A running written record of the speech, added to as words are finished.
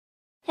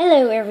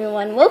Hello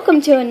everyone,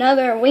 welcome to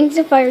another Wings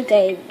of Fire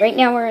day. Right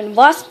now we're in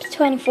Wasp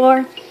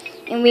 24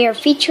 and we are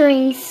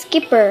featuring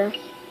Skipper.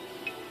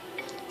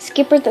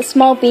 Skipper the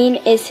Small Bean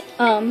is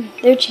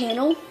their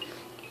channel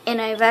and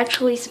I've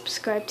actually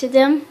subscribed to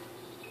them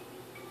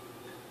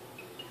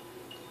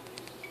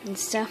and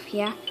stuff,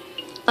 yeah.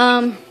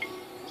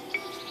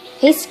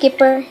 Hey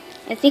Skipper,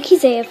 I think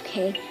he's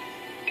AFK.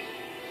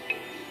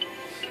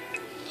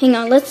 Hang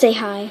on, let's say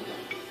hi.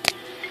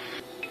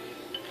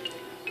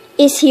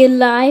 Is he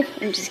alive?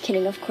 I'm just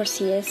kidding, of course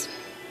he is.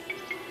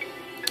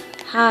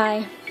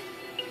 Hi.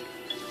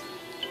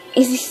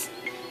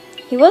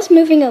 He was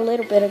moving a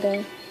little bit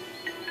ago.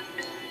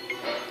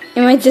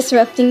 Am I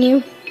disrupting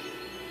you?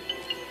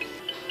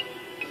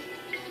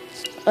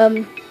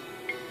 I'm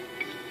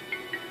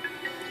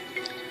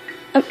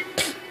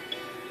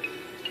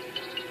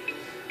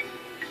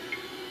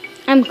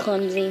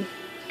clumsy.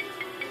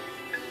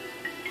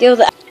 Deal with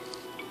that.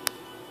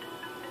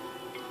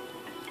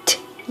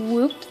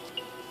 Whoops.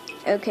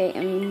 Okay,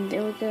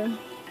 there we go.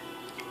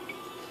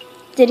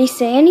 Did he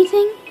say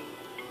anything?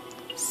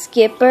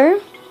 Skipper?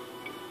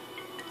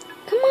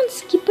 Come on,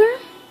 Skipper.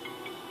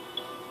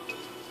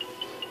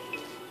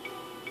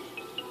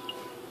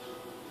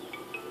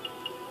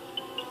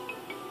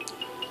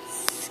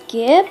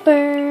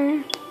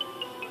 Skipper.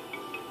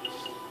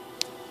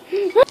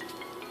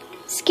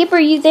 Skipper,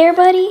 you there,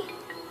 buddy?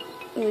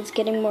 Oh, it's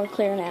getting more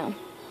clear now.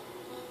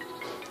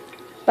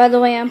 By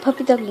the way, I'm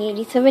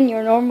PuppyDoggy87,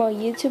 your normal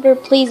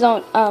YouTuber. Please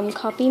don't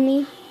copy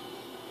me.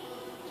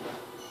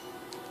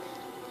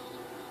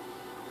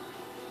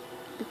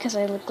 Because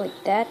I look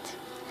like that.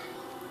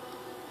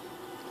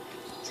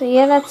 So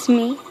yeah, that's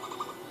me.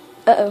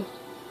 Uh-oh.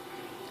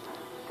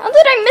 How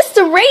did I miss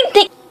the rain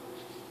thing?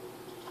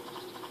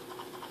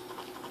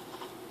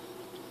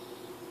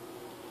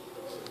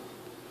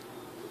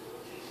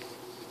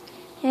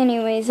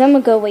 Anyways, I'm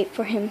gonna go wait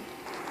for him.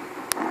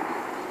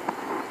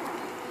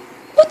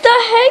 What the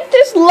heck?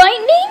 There's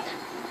lightning?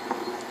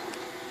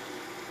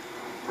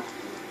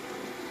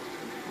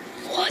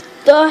 What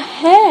the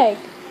heck?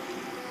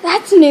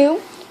 That's new.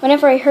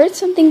 Whenever I heard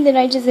something, then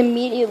I just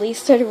immediately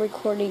started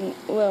recording.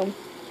 Well,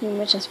 pretty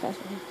much as fast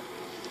as I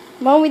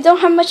can. Well, we don't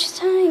have much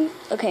time.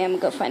 Okay, I'm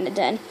gonna go find a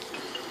den.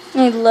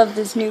 I love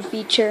this new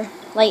feature.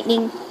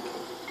 Lightning.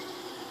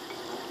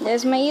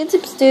 There's my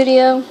YouTube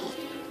studio.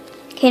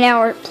 Okay,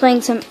 now we're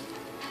playing some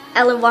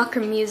Alan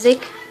Walker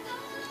music.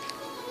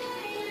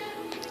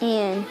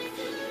 And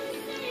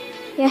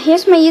yeah,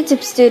 here's my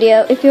YouTube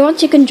studio. If you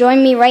want, you can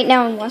join me right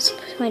now in Wasp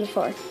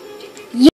 24.